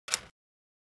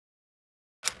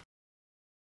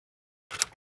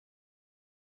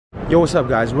Yo, what's up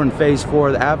guys? We're in phase 4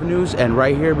 of the Avenues, and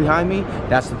right here behind me,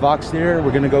 that's the Vox Theater.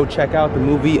 We're gonna go check out the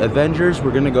movie Avengers.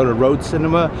 We're gonna go to Rhodes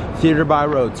Cinema Theater by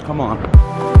Rhodes. Come on.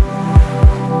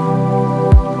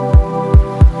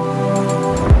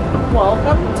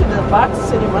 Welcome to the Vox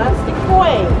Cinema Theater.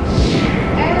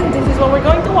 And this is what we're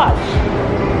going to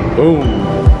watch. Boom.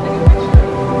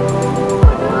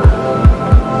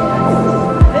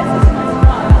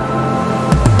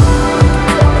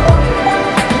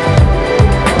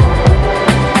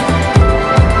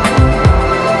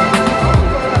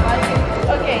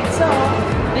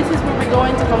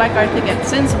 Collect our ticket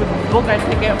since we booked our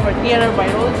ticket for Theater by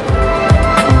Rhodes.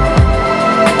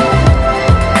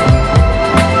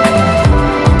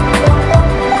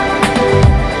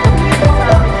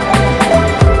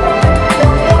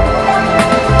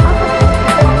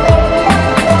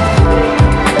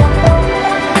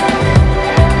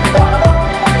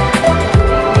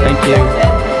 Thank you.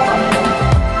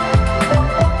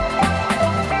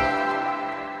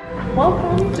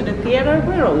 Welcome to the Theater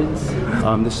by Rhodes.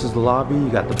 This is the lobby. You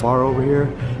got the bar over here.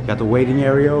 You got the waiting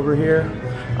area over here.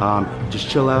 Just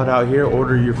chill out here.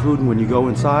 Order your food, and when you go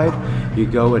inside, you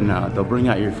go and they'll bring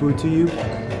out your food to you.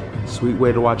 Sweet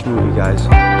way to watch a movie, guys.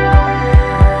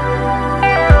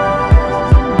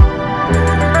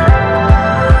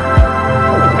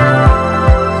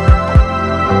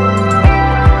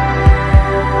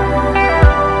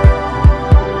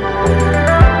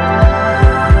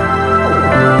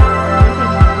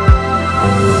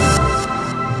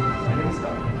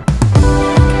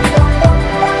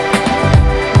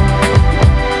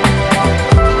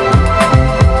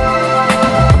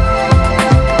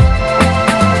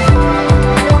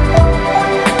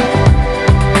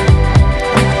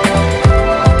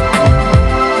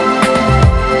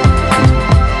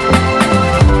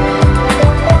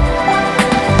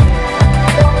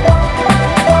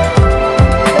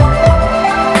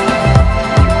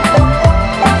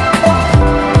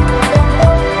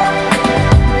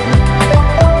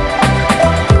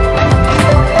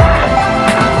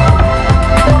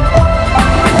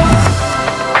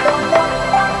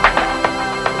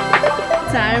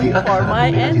 Time for my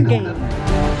endgame.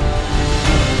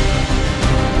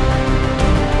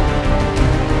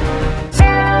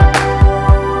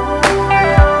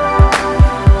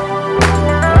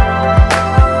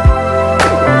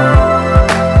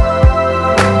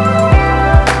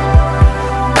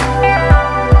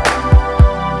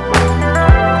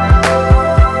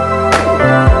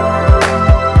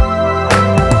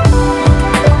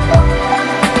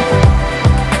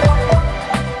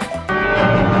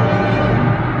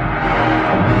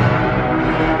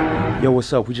 Yo,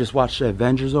 what's up? We just watched the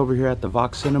Avengers over here at the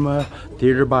Vox Cinema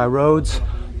Theater by Rhodes.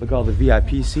 Look at all the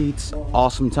VIP seats.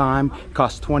 Awesome time.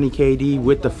 Costs 20 KD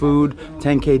with the food,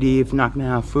 10 KD if you're not gonna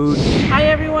have food. Hi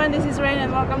everyone, this is Rain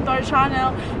and welcome to our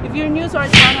channel. If you're new to our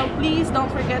channel, please don't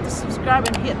forget to subscribe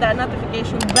and hit that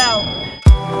notification bell.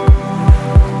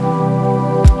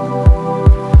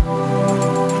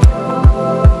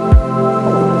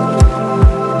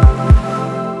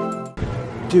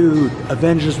 Dude,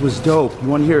 Avengers was dope. You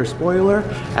wanna hear a spoiler?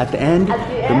 At the end,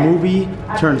 the movie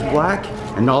turns black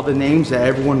and all the names that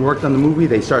everyone worked on the movie,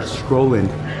 they start scrolling.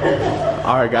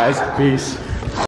 All right guys, peace.